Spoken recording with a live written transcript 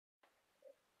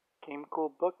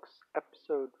Gamecool Books,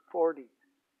 Episode 40,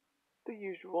 The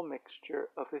Usual Mixture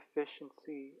of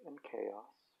Efficiency and Chaos.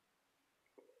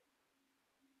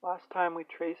 Last time we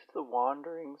traced the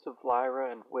wanderings of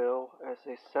Lyra and Will as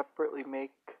they separately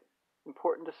make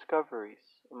important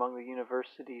discoveries among the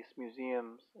university's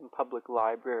museums and public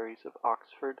libraries of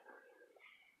Oxford.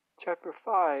 Chapter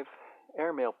 5,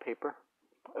 Airmail Paper,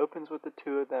 opens with the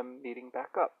two of them meeting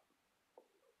back up.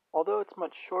 Although it's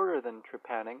much shorter than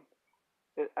trepanning,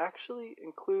 it actually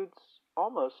includes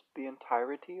almost the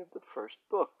entirety of the first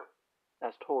book,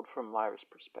 as told from Lyra's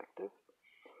perspective.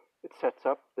 It sets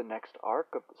up the next arc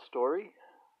of the story,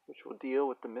 which will deal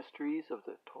with the mysteries of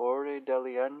the Torre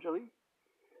degli Angeli,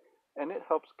 and it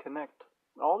helps connect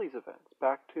all these events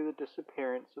back to the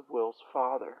disappearance of Will's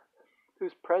father,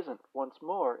 who's present once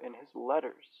more in his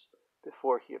letters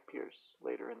before he appears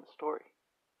later in the story.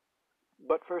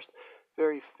 But first,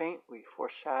 very faintly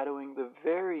foreshadowing the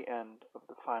very end of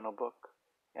the final book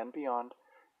and beyond,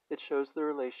 it shows the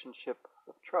relationship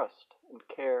of trust and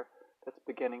care that's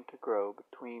beginning to grow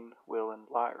between Will and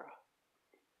Lyra.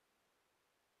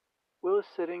 Will is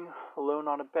sitting alone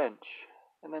on a bench,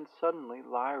 and then suddenly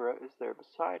Lyra is there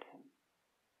beside him.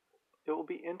 It will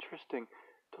be interesting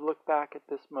to look back at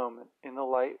this moment in the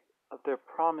light of their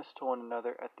promise to one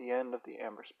another at the end of the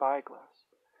Amber Spyglass,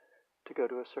 to go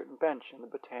to a certain bench in the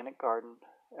Botanic Garden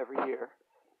every year,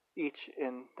 each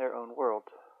in their own world.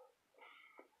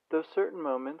 Those certain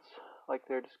moments, like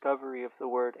their discovery of the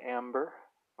word amber,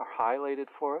 are highlighted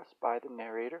for us by the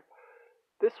narrator,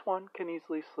 this one can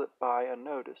easily slip by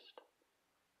unnoticed.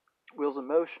 Will's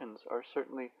emotions are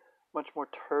certainly much more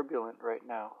turbulent right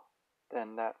now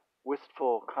than that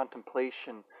wistful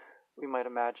contemplation we might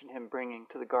imagine him bringing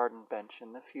to the garden bench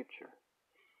in the future.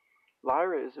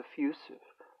 Lyra is effusive,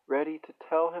 ready to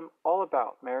tell him all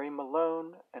about Mary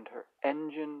Malone and her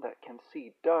engine that can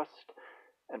see dust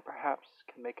and perhaps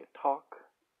can make it talk.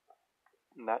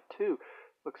 And that, too,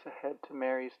 looks ahead to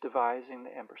Mary's devising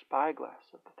the Amber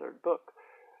Spyglass of the third book,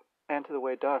 and to the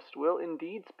way dust will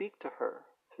indeed speak to her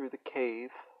through the cave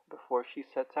before she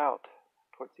sets out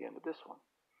towards the end of this one.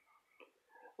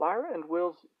 Lyra and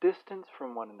Will's distance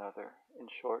from one another, in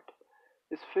short,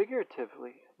 is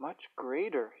figuratively much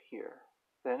greater here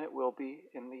than it will be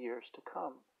in the years to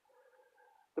come.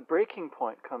 The breaking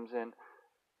point comes in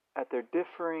at their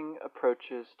differing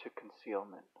approaches to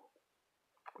concealment.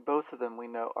 Both of them, we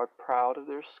know, are proud of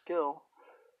their skill,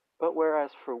 but whereas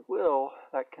for Will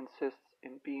that consists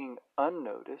in being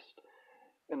unnoticed,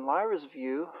 in Lyra's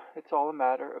view it's all a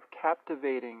matter of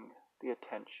captivating the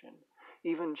attention,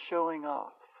 even showing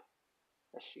off.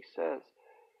 As she says,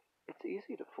 it's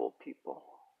easy to fool people.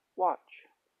 Watch.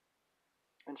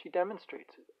 And she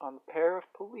demonstrates it on the pair of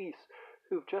police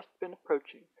who've just been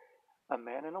approaching, a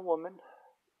man and a woman,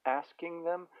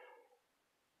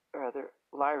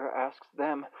 Lyra asks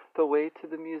them the way to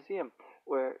the museum,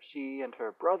 where she and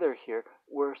her brother here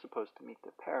were supposed to meet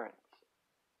their parents.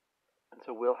 And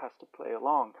so Will has to play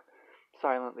along,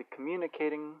 silently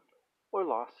communicating, or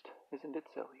lost, isn't it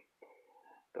silly?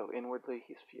 Though inwardly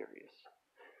he's furious.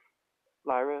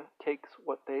 Lyra takes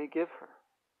what they give her.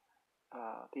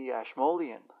 The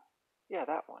Ashmolean. Yeah,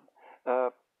 that one.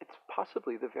 It's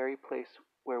possibly the very place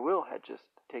where Will had just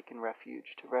taken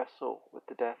refuge to wrestle with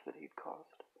the death that he'd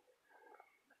caused.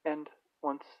 And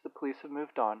once the police have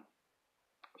moved on,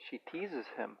 she teases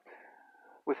him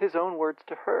with his own words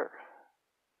to her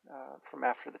from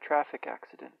after the traffic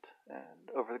accident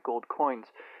and over the gold coins.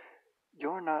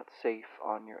 You're not safe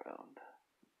on your own.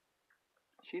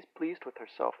 She's pleased with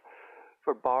herself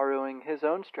for borrowing his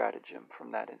own stratagem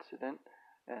from that incident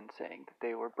and saying that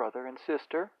they were brother and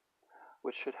sister,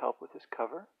 which should help with his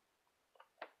cover.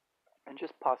 And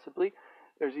just possibly,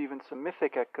 there's even some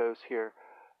mythic echoes here,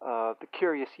 the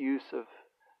curious use of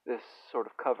this sort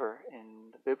of cover in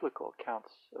the biblical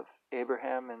accounts of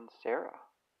Abraham and Sarah.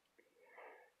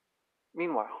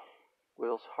 Meanwhile,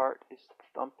 Will's heart is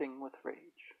thumping with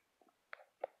rage.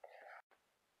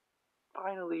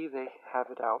 Finally, they have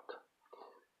it out.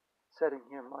 Setting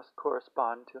here must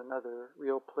correspond to another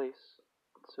real place,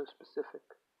 so specific.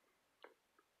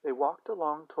 They walked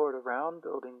along toward a round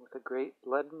building with a great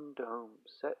leaden dome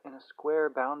set in a square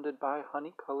bounded by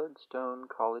honey-colored stone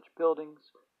college buildings,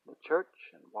 the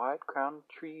church, and wide-crowned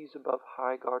trees above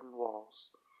high garden walls.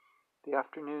 The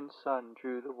afternoon sun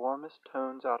drew the warmest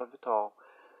tones out of it all,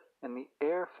 and the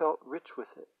air felt rich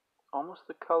with it, almost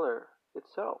the color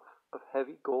itself of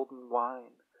heavy golden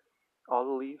wine. All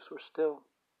the leaves were still,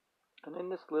 and in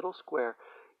this little square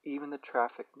even the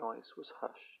traffic noise was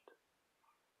hushed.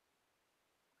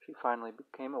 She finally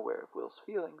became aware of Will's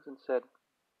feelings and said,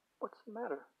 "What's the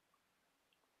matter?"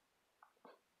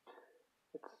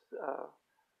 "It's uh,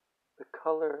 the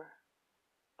color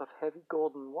of heavy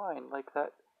golden wine, like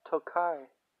that Tokai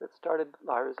that started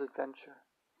Lyra's adventure.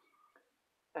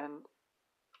 And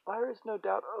Lyra is no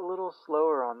doubt a little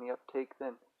slower on the uptake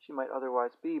than she might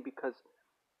otherwise be, because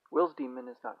Will's demon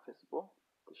is not visible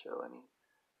to show any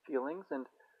feelings, and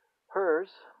hers,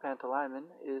 Pantalaimon,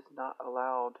 is not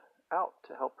allowed out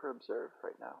to help her observe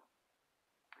right now.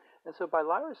 And so by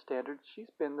Lyra's standards,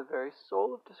 she's been the very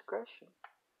soul of discretion.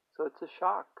 So it's a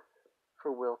shock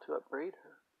for Will to upbraid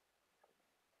her.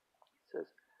 He says,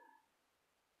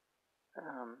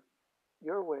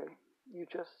 your way,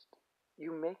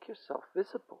 you make yourself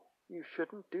visible. You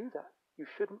shouldn't do that. You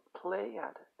shouldn't play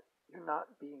at it. You're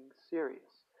not being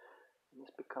serious. And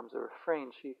this becomes a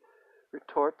refrain. She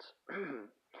retorts,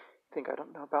 think I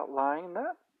don't know about lying in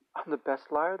that? I'm the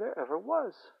best liar there ever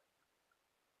was.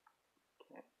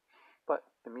 Okay. But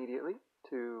immediately,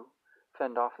 to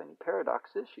fend off any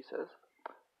paradoxes, she says,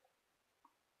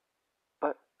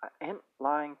 but I ain't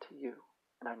lying to you,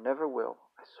 and I never will,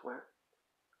 I swear.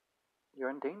 You're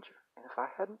in danger, and if I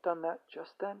hadn't done that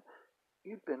just then,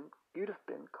 you'd have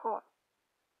been caught.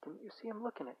 Didn't you see him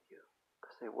looking at you?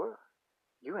 'Cause they were.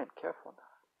 You ain't careful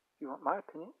enough. If you want my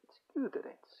opinion, it's you that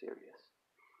ain't serious.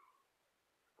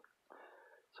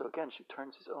 So again, she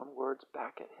turns his own words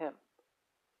back at him.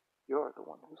 You're the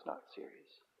one who's not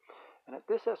serious. And at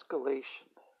this escalation,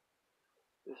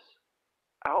 this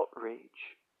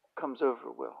outrage comes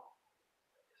over Will.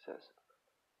 He says,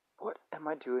 what am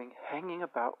I doing hanging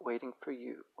about waiting for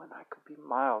you when I could be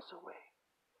miles away?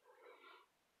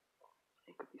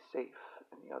 He could be safe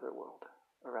in the other world,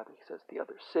 or rather he says the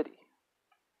other city.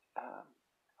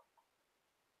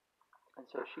 And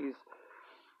so she's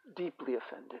deeply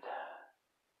offended.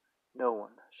 No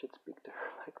one should speak to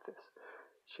her like this.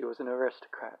 She was an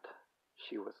aristocrat.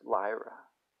 She was Lyra.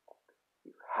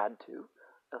 You had to,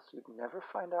 else you'd never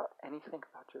find out anything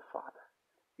about your father.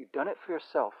 You've done it for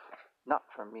yourself, not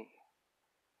for me.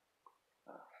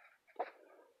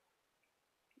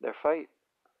 Their fight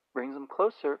brings them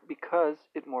closer because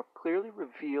it more clearly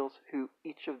reveals who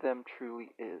each of them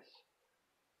truly is,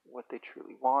 what they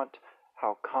truly want,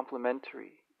 how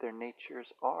complementary their natures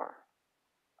are.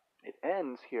 It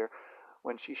ends here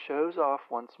when she shows off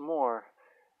once more,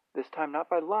 this time not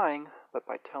by lying, but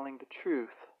by telling the truth,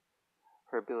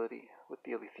 her ability with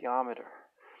the alethiometer,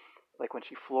 like when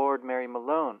she floored Mary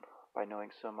Malone by knowing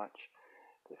so much.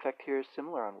 The effect here is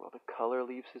similar on Will. The color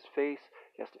leaves his face.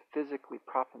 He has to physically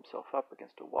prop himself up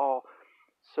against a wall.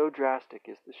 So drastic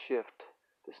is the shift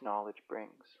this knowledge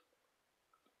brings.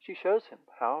 She shows him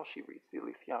how she reads the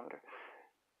alethiometer,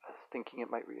 thinking it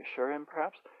might reassure him,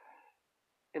 perhaps.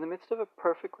 In the midst of a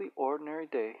perfectly ordinary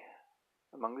day,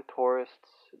 among the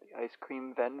tourists, the ice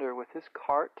cream vendor with his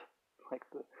cart, like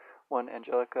the one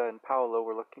Angelica and Paolo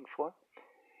were looking for,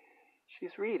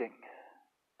 she's reading.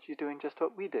 She's doing just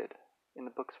what we did in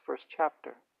the book's first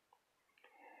chapter.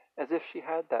 As if she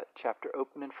had that chapter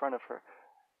open in front of her,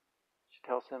 she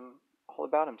tells him all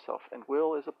about himself, and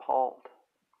Will is appalled.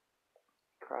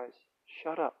 He cries,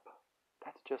 shut up,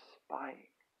 that's just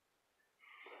spying.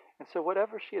 And so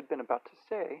whatever she had been about to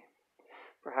say,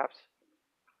 perhaps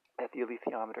that the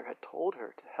alethiometer had told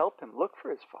her to help him look for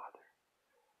his father,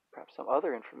 perhaps some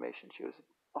other information she was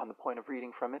on the point of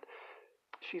reading from it,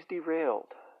 she's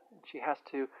derailed, and she has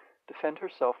to defend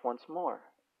herself once more.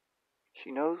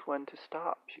 She knows when to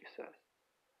stop, she says,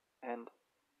 and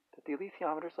that the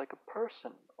alethiometer is like a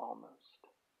person, almost.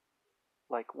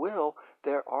 Like Will,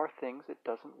 there are things it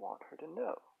doesn't want her to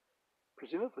know,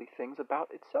 presumably things about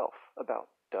itself, about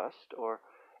dust, or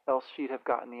else she'd have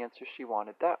gotten the answer she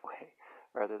wanted that way,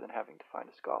 rather than having to find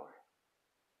a scholar.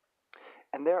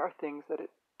 And there are things that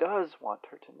it does want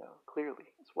her to know,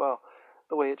 clearly, as well.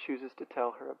 The way it chooses to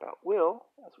tell her about Will,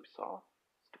 as we saw,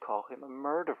 is to call him a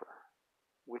murderer,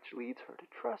 which leads her to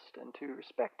trust and to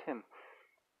respect him.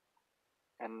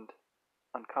 And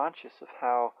unconscious of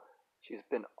how she's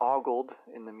been ogled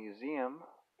in the museum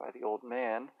by the old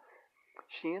man,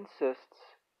 she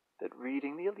insists that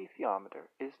reading the alethiometer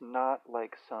is not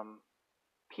like some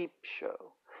peep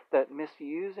show, that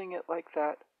misusing it like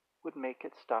that would make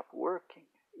it stop working,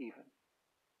 even.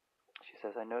 She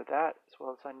says, I know that as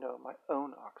well as I know my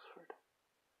own Oxford.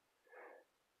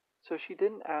 So she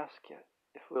didn't ask yet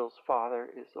if Will's father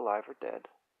is alive or dead,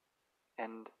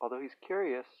 and although he's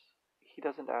curious, he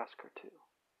doesn't ask her to.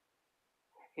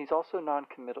 He's also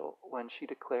non-committal when she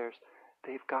declares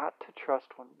they've got to trust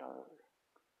one another,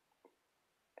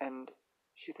 and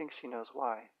she thinks she knows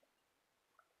why.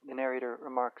 The narrator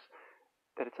remarks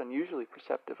that it's unusually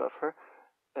perceptive of her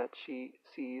that she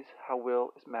sees how Will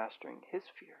is mastering his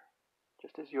fear,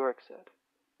 just as Yorick said,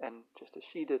 and just as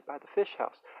she did by the fish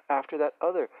house after that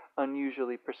other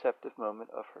unusually perceptive moment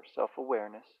of her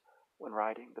self-awareness when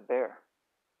riding the bear.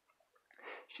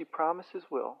 She promises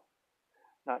Will,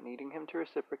 not needing him to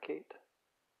reciprocate,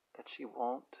 that she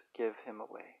won't give him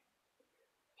away.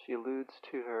 She alludes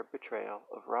to her betrayal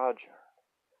of Roger,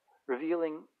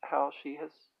 revealing how she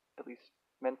has, at least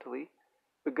mentally,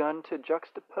 begun to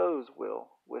juxtapose Will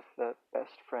with the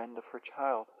best friend of her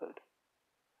childhood.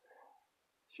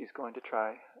 She's going to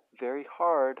try very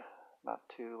hard not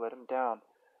to let him down,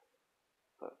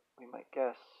 but we might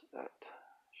guess that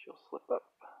she'll slip up.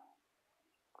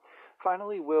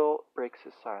 Finally, Will breaks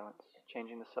his silence,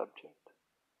 changing the subject.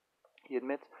 He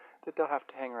admits that they'll have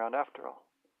to hang around after all,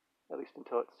 at least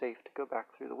until it's safe to go back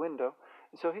through the window,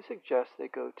 and so he suggests they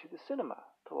go to the cinema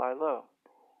to lie low.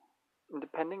 And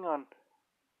depending on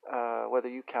whether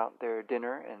you count their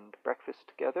dinner and breakfast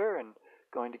together and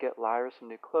going to get Lyra some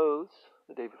new clothes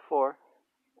the day before,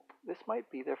 this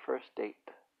might be their first date.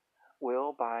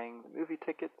 Will buying the movie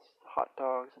tickets, hot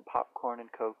dogs, and popcorn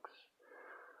and cokes.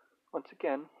 Once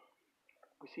again,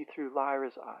 we see through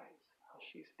Lyra's eyes how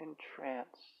she's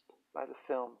entranced by the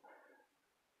film.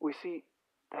 We see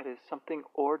that is something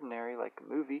ordinary like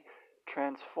a movie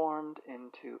transformed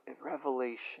into a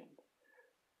revelation.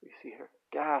 We see her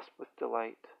gasp with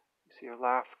delight. We see her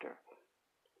laughter.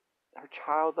 Her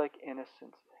childlike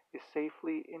innocence is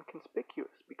safely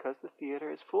inconspicuous because the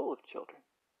theater is full of children.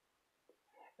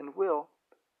 And Will,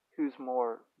 whose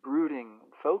more brooding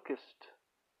and focused,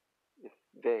 if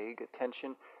vague,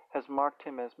 attention has marked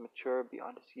him as mature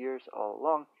beyond his years all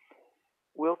along,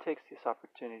 Will takes this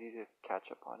opportunity to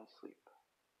catch up on his sleep.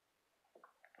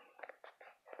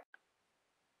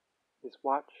 His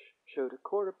watch showed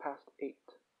 8:15.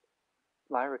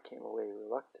 Lyra came away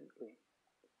reluctantly.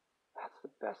 "That's the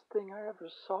best thing I ever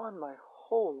saw in my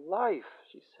whole life,"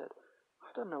 she said.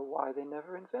 "I don't know why they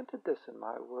never invented this in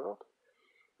my world.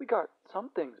 We got some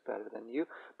things better than you,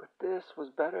 but this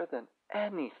was better than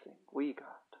anything we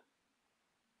got."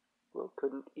 Will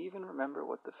couldn't even remember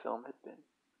what the film had been.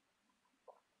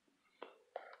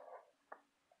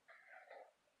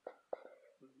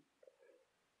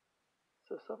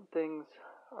 So some things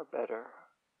are better,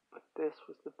 but this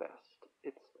was the best.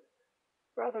 It's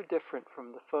rather different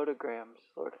from the photograms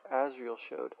Lord Asriel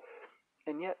showed,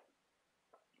 and yet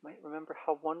you might remember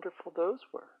how wonderful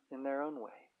those were in their own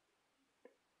way.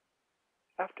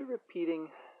 After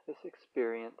repeating this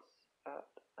experience at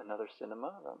another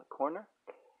cinema around the corner,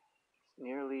 it's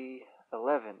nearly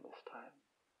 11 this time.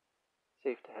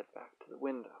 Safe to head back to the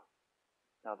window.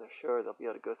 Now they're sure they'll be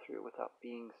able to go through without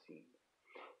being seen.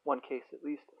 One case at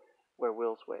least where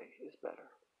Will's way is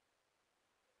better.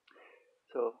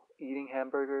 So, eating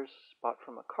hamburgers bought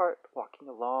from a cart, walking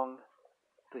along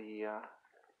the,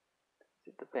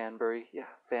 Banbury? Yeah,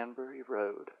 Banbury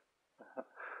Road.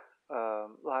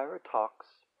 Lyra talks,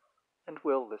 and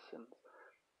Will listens,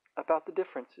 about the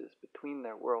differences between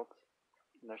their worlds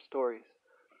and their stories.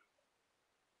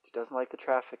 She doesn't like the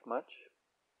traffic much,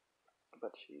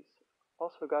 but she's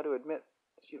also got to admit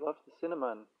she loves the cinema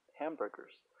and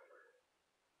hamburgers,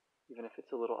 even if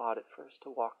it's a little odd at first to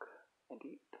walk and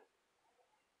eat.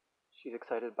 She's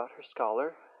excited about her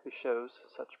scholar, who shows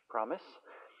such promise,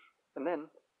 and then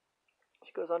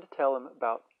she goes on to tell him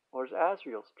about Lord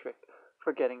Asriel's trick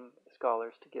for getting the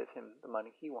scholars to give him the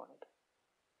money he wanted.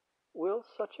 Will's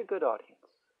such a good audience.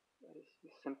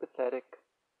 He's sympathetic,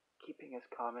 keeping his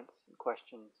comments and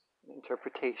questions and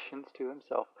interpretations to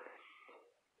himself,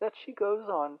 that she goes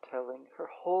on telling her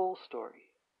whole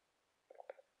story.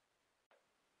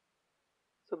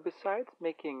 So besides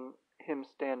making him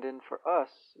stand in for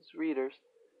us as readers,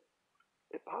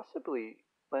 it possibly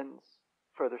lends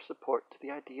further support to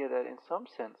the idea that in some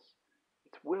sense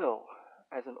it's Will,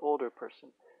 as an older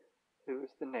person, who is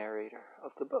the narrator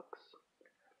of the books.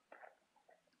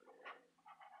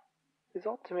 His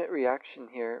ultimate reaction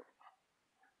here,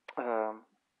 her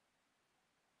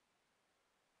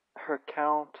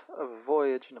account of a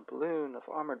voyage in a balloon, of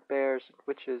armored bears and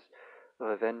witches, of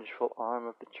a vengeful arm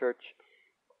of the church,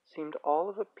 seemed all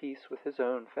of a piece with his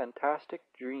own fantastic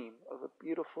dream of a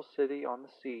beautiful city on the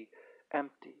sea,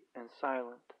 empty and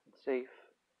silent and safe.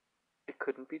 It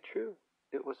couldn't be true.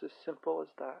 It was as simple as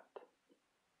that.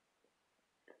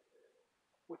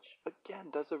 Which,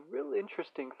 again, does a real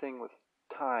interesting thing with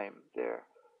time there.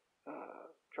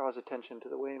 Draws attention to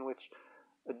the way in which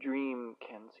a dream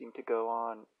can seem to go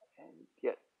on and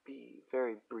yet be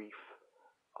very brief,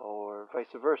 or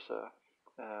vice versa.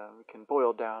 We can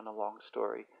boil down a long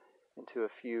story into a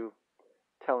few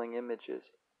telling images.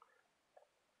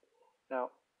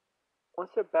 Now,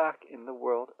 once they're back in the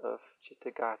world of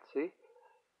Cittàgazze,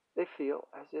 they feel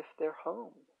as if they're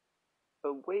home,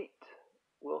 A weight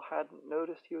Will hadn't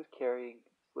noticed he was carrying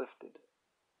is lifted,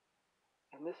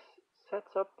 and this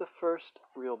sets up the first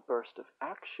real burst of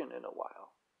action in a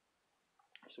while.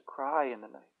 There's a cry in the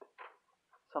night,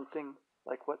 something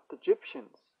like what the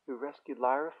Egyptians who rescued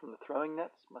Lyra from the throwing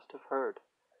nets must have heard.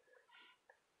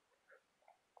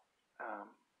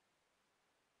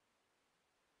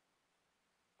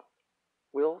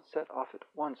 Will set off at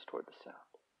once toward the sound,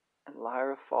 and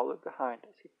Lyra followed behind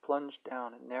as he plunged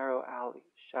down a narrow alley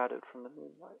shadowed from the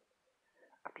moonlight.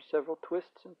 After several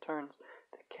twists and turns,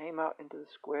 they came out into the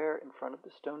square in front of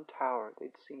the stone tower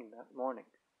they'd seen that morning.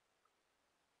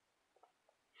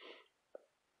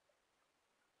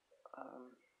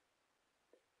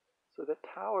 So the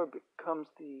tower becomes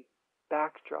the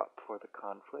backdrop for the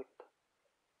conflict,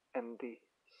 and the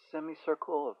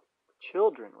semicircle of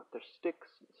children with their sticks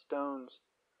and stones,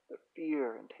 their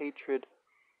fear and hatred,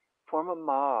 form a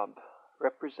mob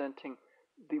representing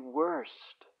the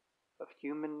worst of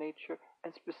human nature,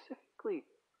 and specifically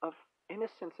of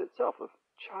innocence itself, of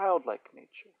childlike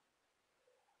nature.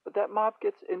 But that mob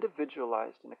gets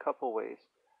individualized in a couple ways.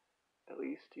 At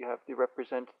least you have the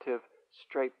representative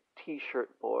striped t-shirt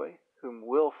boy, whom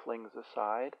Will flings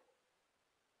aside,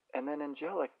 and then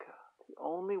Angelica, the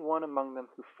only one among them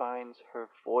who finds her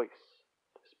voice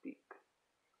to speak.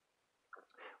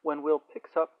 When Will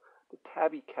picks up the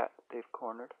tabby cat they've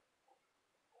cornered,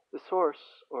 the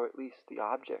source, or at least the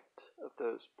object, of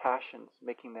those passions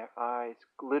making their eyes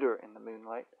glitter in the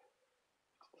moonlight,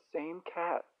 it's the same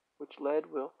cat which led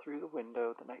Will through the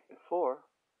window the night before.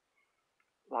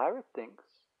 Lyra thinks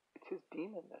it's his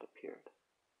demon that appeared,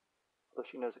 though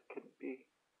she knows it couldn't be.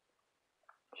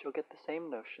 She'll get the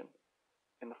same notion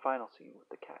in the final scene with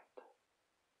the cat,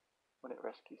 when it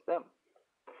rescues them.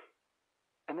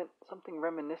 And then something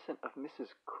reminiscent of Mrs.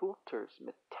 Coulter's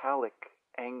metallic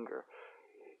anger.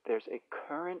 There's a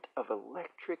current of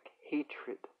electric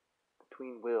hatred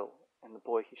between Will and the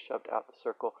boy he shoved out the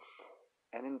circle,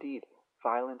 and indeed,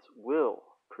 violence will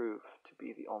prove to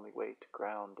be the only way to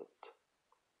ground it.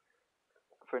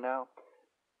 For now,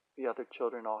 the other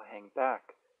children all hang back,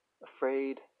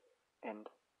 afraid and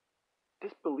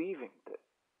disbelieving that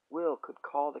Will could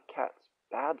call the cat's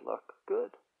bad luck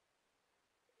good.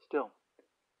 Still,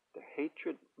 their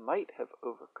hatred might have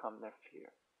overcome their fear,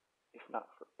 if not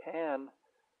for Pan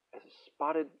as a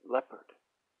spotted leopard,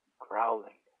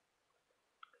 growling.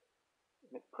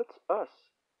 And it puts us,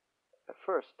 at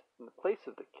first, in the place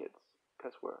of the kids,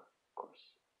 because we're, of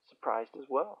course, surprised as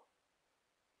well.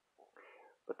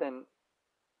 But then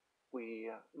we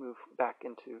move back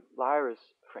into Lyra's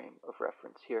frame of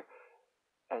reference here,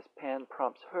 as Pan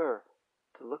prompts her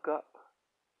to look up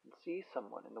and see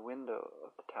someone in the window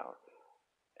of the tower,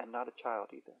 and not a child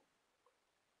either.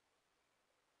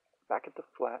 Back at the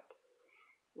flat,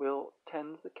 Will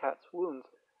tends the cat's wounds,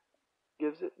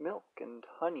 gives it milk and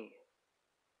honey,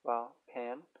 while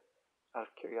Pan, out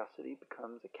of curiosity,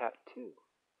 becomes a cat too.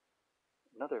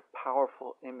 Another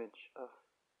powerful image of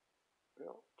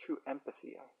real true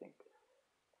empathy, I think.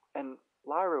 And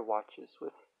Lyra watches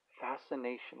with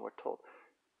fascination, we're told,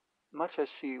 much as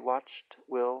she watched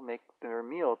Will make their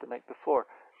meal the night before.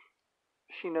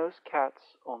 She knows cats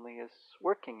only as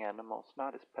working animals,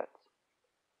 not as pets.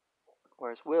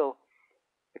 Whereas Will,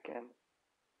 again,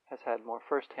 has had more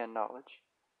first-hand knowledge.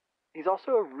 He's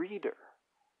also a reader.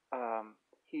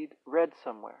 He'd read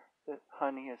somewhere that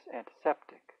honey is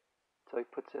antiseptic, so he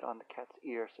puts it on the cat's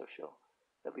ear so she'll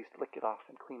at least lick it off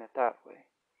and clean it that way,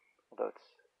 although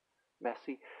it's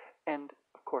messy. And,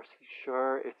 of course, he's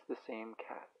sure it's the same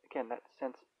cat. Again, that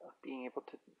sense of being able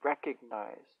to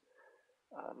recognize,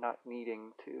 not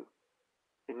needing to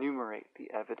enumerate the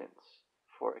evidence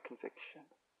for a conviction.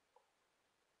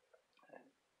 And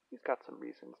he's got some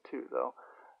reasons too, though,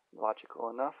 logical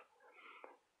enough.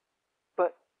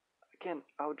 But again,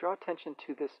 I would draw attention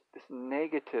to this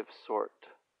negative sort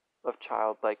of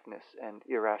childlikeness and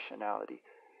irrationality,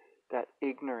 that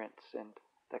ignorance and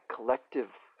that collective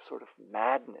sort of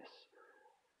madness.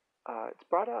 It's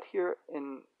brought out here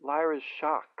in Lyra's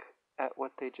shock at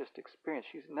what they just experienced.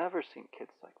 She's never seen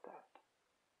kids like that.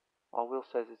 All Will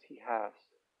says is he has.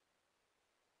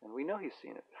 And we know he's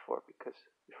seen it before because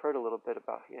we've heard a little bit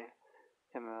about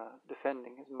him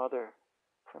defending his mother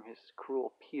from his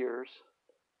cruel peers.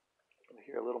 We'll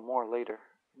hear a little more later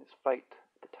in his fight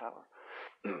at the tower.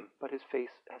 But his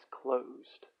face has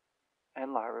closed,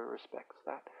 and Lyra respects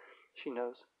that. She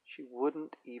knows she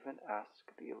wouldn't even ask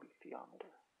the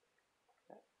alethiometer.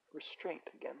 That restraint,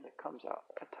 again, that comes out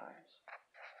at times.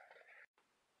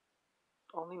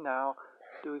 Only now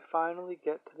do we finally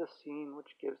get to the scene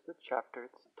which gives the chapter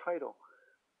its title.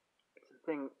 It's a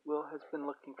thing Will has been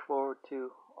looking forward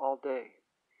to all day.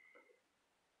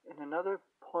 in another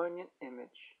poignant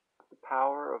image of the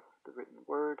power of the written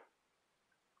word,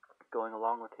 going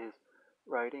along with his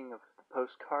writing of the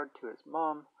postcard to his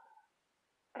mom,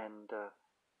 and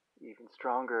even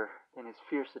stronger than his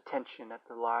fierce attention at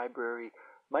the library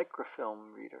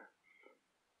microfilm reader,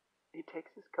 he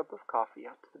takes his cup of coffee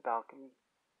out to the balcony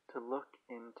to look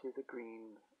into the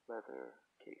green leather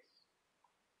case.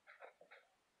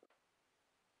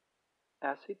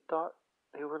 As he thought,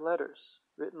 they were letters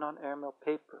written on airmail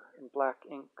paper in black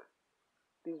ink.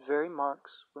 These very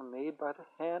marks were made by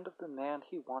the hand of the man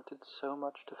he wanted so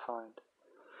much to find.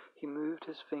 He moved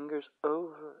his fingers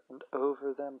over and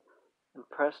over them and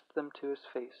pressed them to his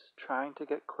face, trying to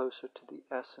get closer to the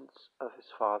essence of his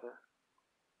father.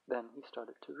 Then he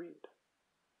started to read.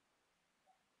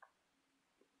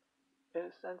 In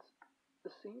a sense,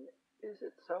 the scene is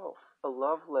itself a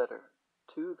love letter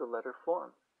to the letter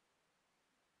form.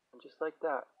 And just like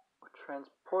that, we're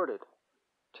transported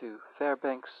to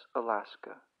Fairbanks,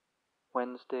 Alaska,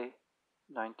 Wednesday,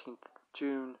 19th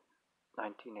June,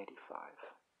 1985.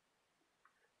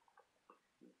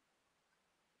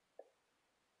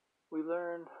 We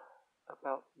learn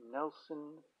about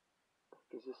Nelson, the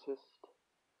physicist,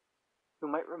 who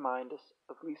might remind us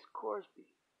of Lee Scoresby,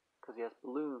 because he has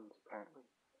balloons, apparently.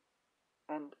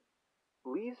 And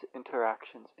Lee's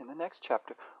interactions in the next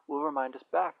chapter will remind us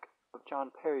back of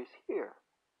John Perry's here,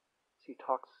 as he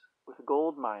talks with a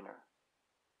gold miner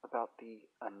about the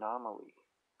anomaly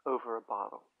over a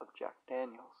bottle of Jack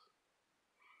Daniels.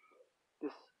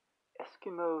 This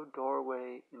Eskimo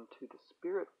doorway into the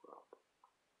spirit world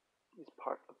is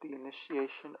part of the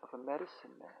initiation of a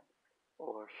medicine man,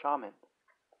 or shaman,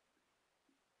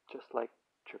 just like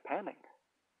trepanning,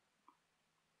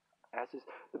 as is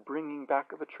the bringing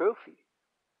back of a trophy,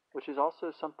 which is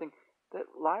also something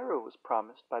that Lyra was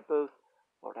promised by both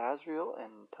Lord Asriel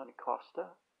and Tony Costa,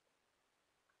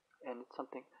 and it's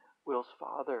something Will's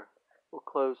father will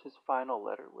close his final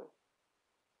letter with.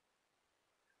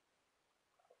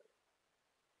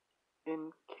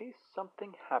 In case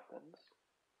something happens,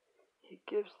 he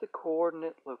gives the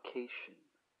coordinate location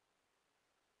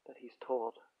that he's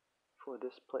told for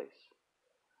this place.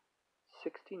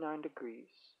 69 degrees,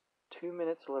 2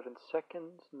 minutes 11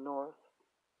 seconds north,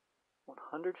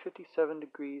 157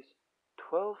 degrees,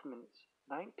 12 minutes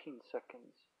 19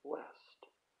 seconds west,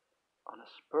 on a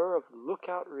spur of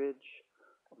Lookout Ridge,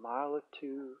 a mile or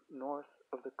two north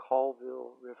of the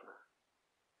Colville River.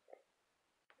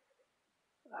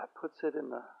 That puts it in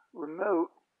the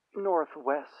remote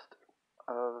northwest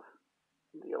of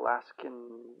the Alaskan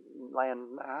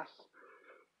landmass.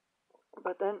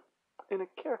 But then, in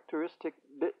a characteristic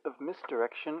bit of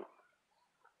misdirection,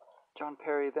 John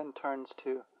Perry then turns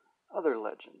to other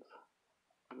legends.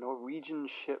 A Norwegian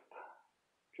ship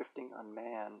drifting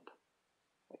unmanned,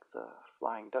 like the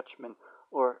Flying Dutchman,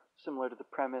 or similar to the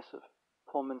premise of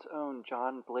Pullman's own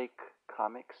John Blake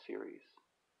comic series.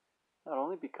 Not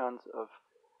only because of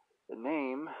the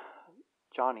name,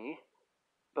 Johnny,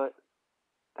 but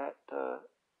that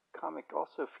comic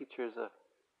also features a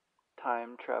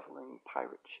time-traveling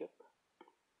pirate ship.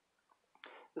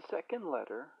 The second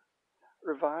letter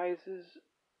revises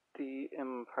the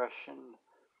impression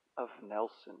of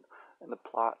Nelson, and the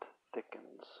plot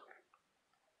thickens.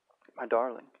 My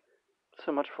darling,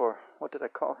 so much for, what did I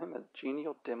call him, a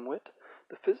genial dimwit?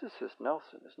 The physicist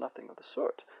Nelson is nothing of the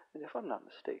sort, and if I'm not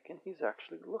mistaken, he's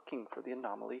actually looking for the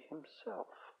anomaly himself.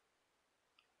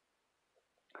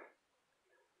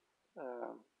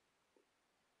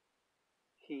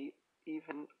 He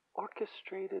even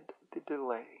orchestrated the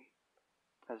delay,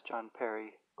 as John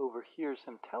Perry overhears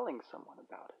him telling someone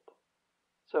about it.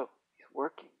 So, he's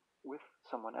working with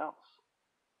someone else,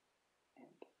 and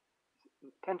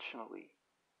he's intentionally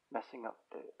messing up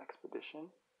the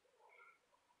expedition.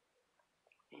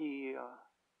 He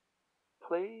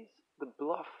plays the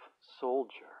bluff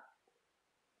soldier.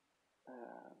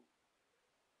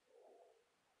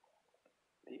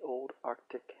 The old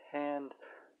Arctic hand,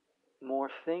 more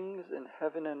things in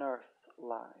heaven and earth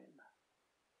line.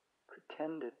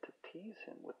 Pretended to tease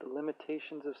him with the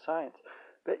limitations of science.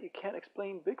 Bet you can't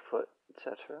explain Bigfoot,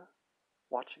 etc.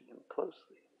 Watching him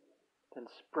closely. Then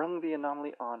sprung the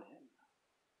anomaly on him.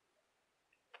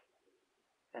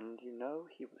 And you know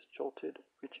he was jolted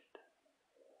rigid.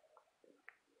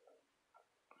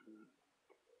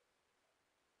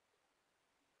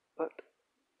 But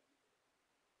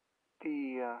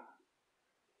the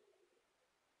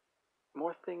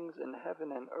more things in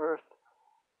heaven and earth,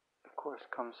 of course,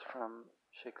 comes from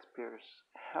Shakespeare's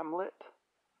Hamlet.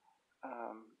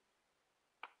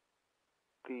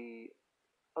 The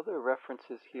other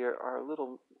references here are a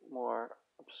little more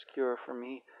obscure for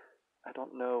me. I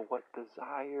don't know what the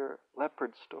Zaire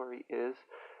leopard story is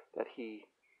that he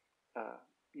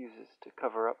uses to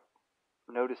cover up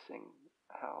noticing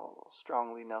how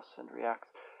strongly Nelson reacts.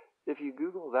 If you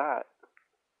Google that,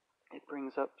 it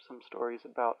brings up some stories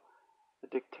about a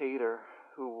dictator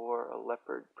who wore a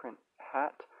leopard print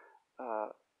hat,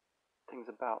 things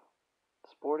about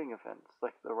sporting events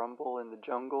like the Rumble in the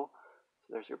Jungle.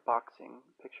 So there's your boxing,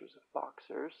 pictures of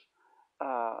boxers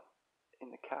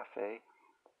in the cafe,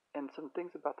 and some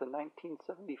things about the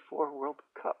 1974 World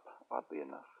Cup, oddly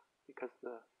enough, because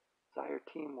the Zaire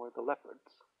team were the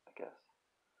leopards, I guess.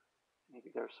 Maybe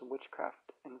there's some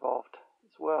witchcraft involved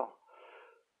as well.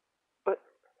 But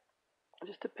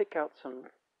just to pick out some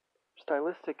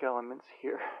stylistic elements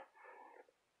here,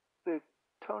 the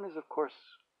tone is, of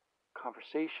course,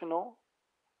 conversational,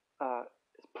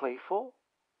 it's playful.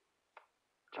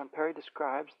 John Perry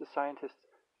describes the scientists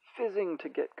fizzing to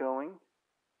get going.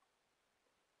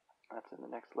 That's in the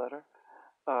next letter.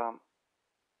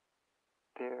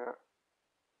 They're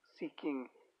seeking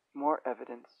more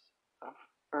evidence of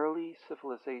early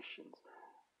civilizations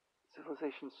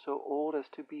so old as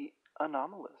to be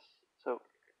anomalous. So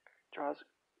draws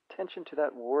attention to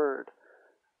that word,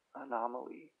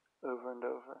 anomaly, over and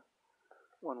over.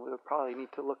 One we would probably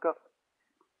need to look up.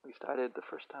 At least I did the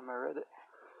first time I read it.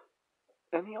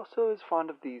 And he also is fond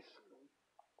of these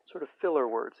sort of filler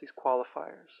words, these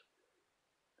qualifiers.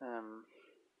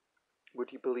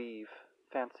 Would you believe?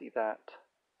 Fancy that?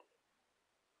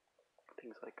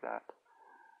 Things like that.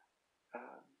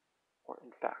 Or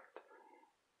in fact.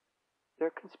 They're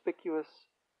a conspicuous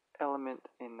element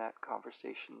in that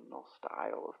conversational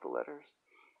style of the letters.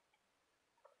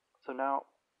 So now,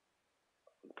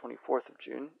 the 24th of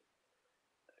June,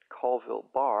 at Colville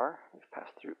Bar, we've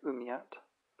passed through Umiat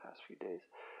the past few days.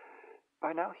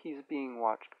 By now he's being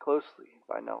watched closely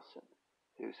by Nelson,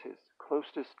 who's his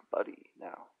closest buddy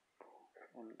now,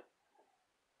 and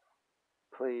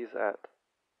plays at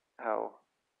how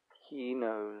he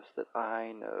knows that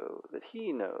I know that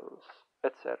he knows,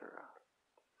 etc.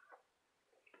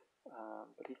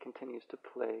 But he continues to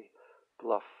play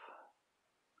bluff,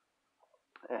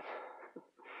 and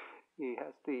he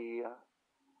has the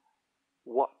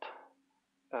what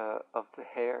of the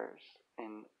hairs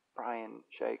in Brian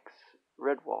Jake's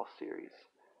Redwall series.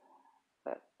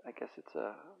 That, I guess it's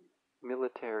a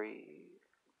military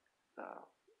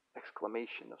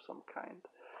exclamation of some kind.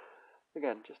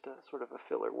 Again, just a sort of a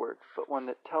filler word, but one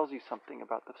that tells you something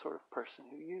about the sort of person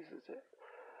who uses it,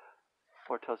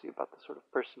 or tells you about the sort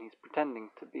of person he's pretending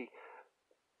to be.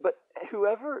 But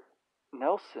whoever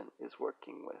Nelson is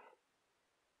working with,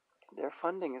 their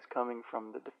funding is coming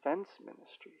from the Defense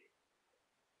Ministry.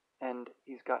 And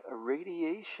he's got a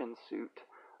radiation suit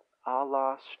a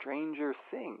la Stranger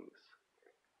Things,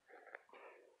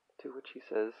 to which he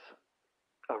says,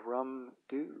 "A rum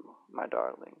do, my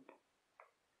darling,"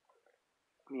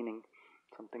 meaning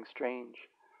something strange,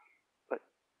 but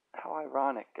how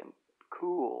ironic and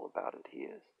cool about it he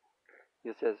is.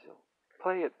 He says he'll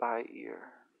play it by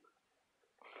ear.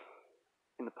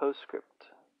 In the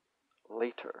postscript,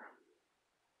 later,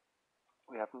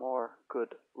 we have more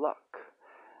good luck,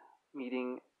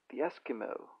 meeting the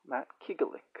Eskimo, Matt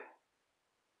Kigalik.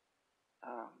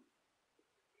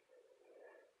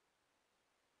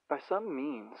 By some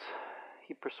means,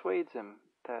 he persuades him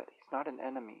that he's not an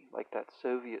enemy like that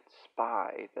Soviet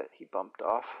spy that he bumped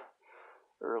off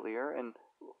earlier, and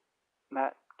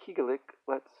Matt Kigalik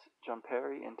lets John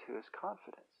Perry into his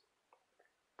confidence.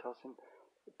 Tells him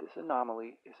that this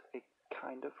anomaly is a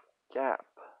kind of gap,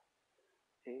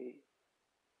 a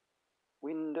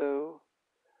window.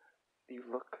 You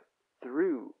look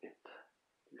through it,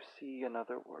 you see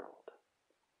another world.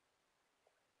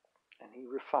 And he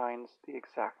refines the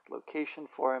exact location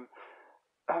for him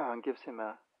and gives him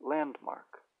a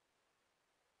landmark,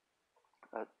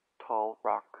 a tall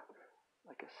rock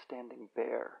like a standing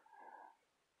bear.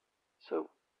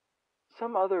 So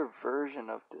some other version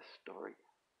of this story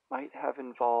might have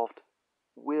involved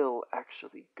Will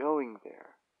actually going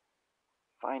there,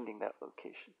 finding that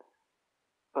location.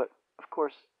 But, of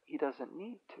course, he doesn't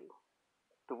need to.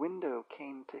 The window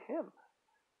came to him.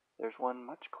 There's one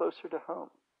much closer to home.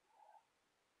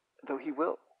 Though he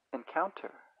will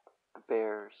encounter the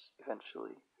bears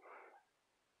eventually.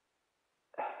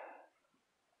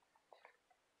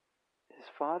 His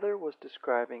father was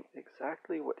describing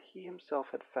exactly what he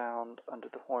himself had found under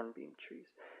the hornbeam trees.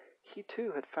 He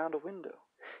too had found a window.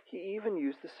 He even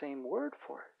used the same word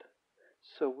for it.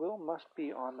 So Will must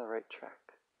be on the right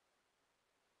track.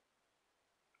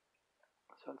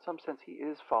 So in some sense he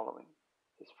is following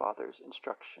his father's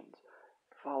instructions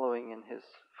following in his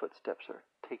footsteps or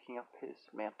taking up his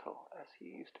mantle, as he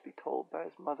used to be told by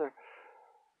his mother.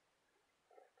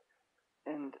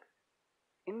 And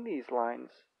in these lines,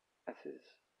 as his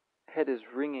head is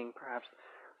ringing, perhaps,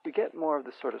 we get more of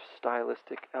the sort of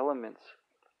stylistic elements,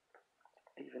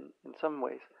 even in some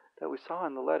ways, that we saw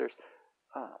in the letters.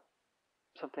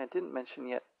 Something I didn't mention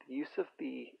yet, the use of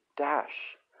the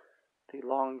dash, the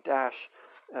long dash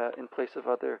in place of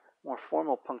other more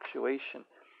formal punctuation.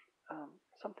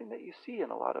 Something that you see in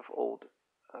a lot of old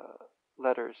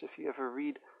letters. If you ever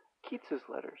read Keats's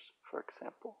letters, for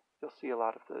example, you'll see a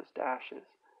lot of those dashes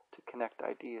to connect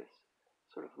ideas,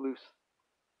 sort of loose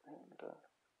and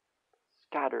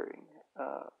scattering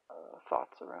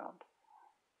thoughts around.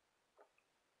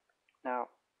 Now,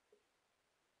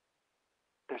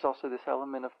 there's also this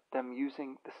element of them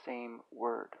using the same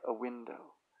word, a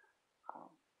window.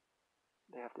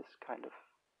 They have this kind of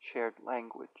shared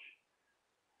language.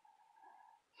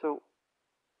 So,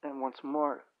 and once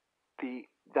more, the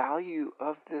value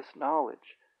of this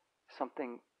knowledge is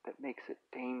something that makes it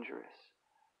dangerous.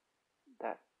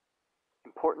 That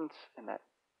importance and that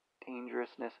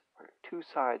dangerousness are two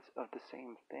sides of the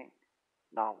same thing,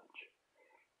 knowledge.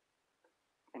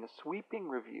 In a sweeping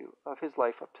review of his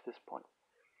life up to this point,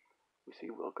 we see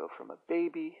Will go from a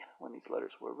baby when these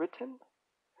letters were written,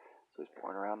 so he's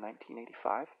born around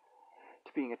 1985,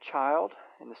 to being a child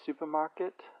in the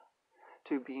supermarket,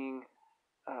 to being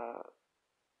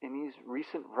in these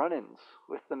recent run-ins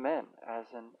with the men as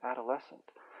an adolescent.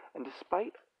 And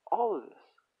despite all of this,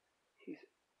 he's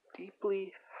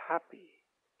deeply happy.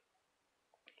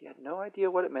 He had no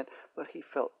idea what it meant, but he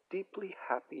felt deeply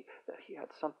happy that he had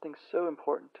something so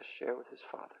important to share with his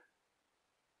father.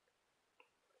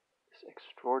 This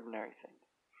extraordinary thing.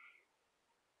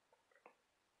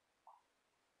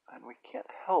 And we can't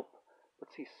help but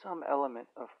see some element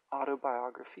of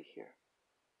autobiography here.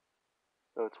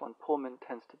 Though it's one Pullman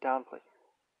tends to downplay.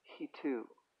 He too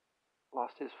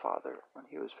lost his father when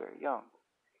he was very young.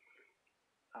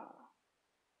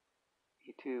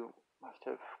 He too must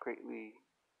have greatly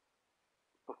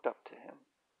looked up to him.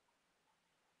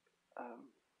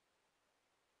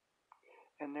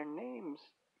 And their names,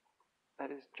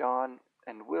 that is John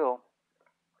and Will,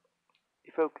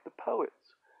 evoke the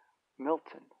poets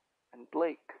Milton and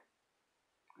Blake,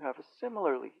 who have a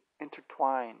similarly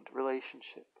intertwined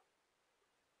relationship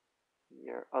in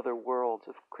their other worlds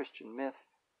of Christian myth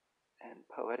and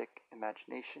poetic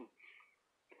imagination.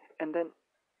 And then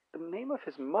the name of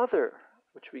his mother,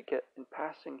 which we get in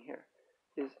passing here,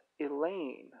 is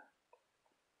Elaine,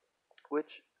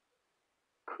 which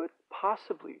could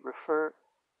possibly refer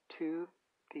to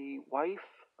the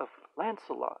wife of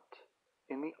Lancelot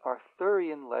in the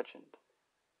Arthurian legend,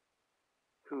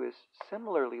 who is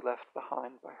similarly left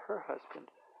behind by her husband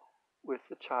with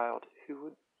the child who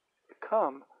would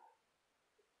become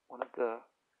one of the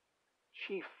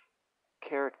chief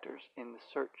characters in the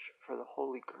search for the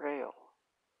Holy Grail.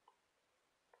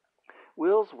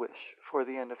 Will's wish for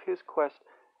the end of his quest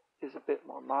is a bit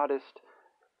more modest,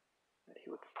 that he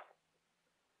would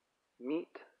meet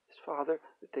his father,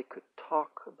 that they could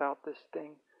talk about this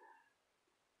thing,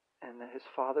 and that his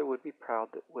father would be proud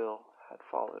that Will had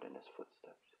followed in his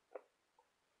footsteps.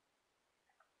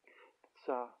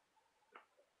 It's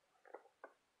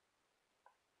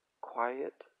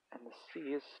quiet, and the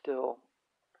sea is still.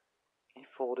 He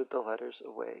folded the letters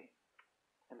away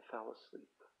and fell asleep.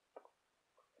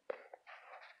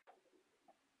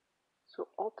 So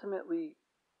ultimately,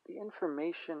 the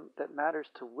information that matters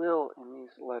to Will in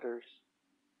these letters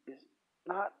is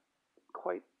not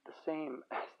quite the same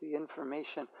as the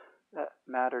information that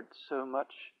mattered so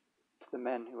much to the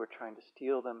men who were trying to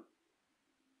steal them.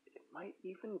 It might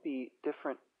even be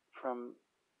different from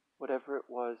whatever it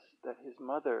was that his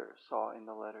mother saw in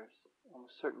the letters.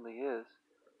 Almost certainly is.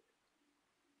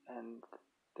 And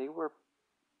they were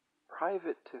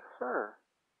private to her.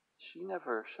 She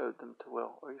never showed them to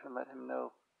Will or even let him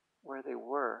know where they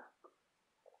were.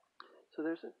 So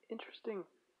there's an interesting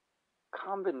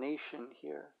combination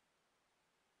here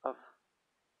of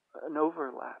an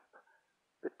overlap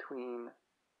between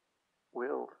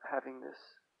Will having this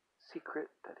secret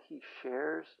that he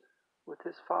shares with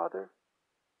his father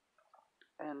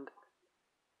and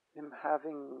him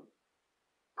having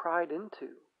pried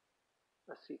into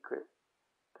a secret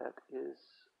that is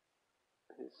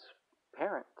his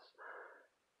parents.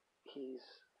 He's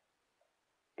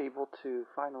able to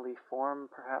finally form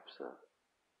perhaps a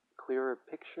clearer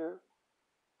picture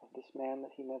of this man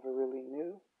that he never really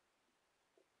knew,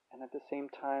 and at the same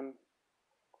time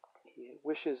he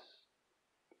wishes,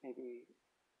 maybe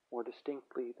more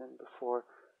distinctly than before,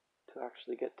 to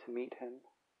actually get to meet him.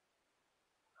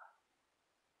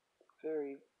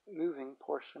 very moving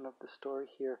portion of the story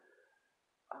here,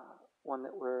 one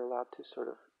that we're allowed to sort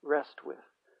of rest with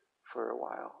for a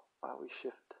while we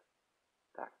shift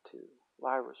back to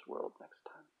Lyra's world next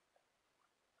time.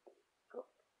 So,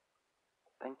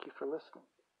 thank you for listening.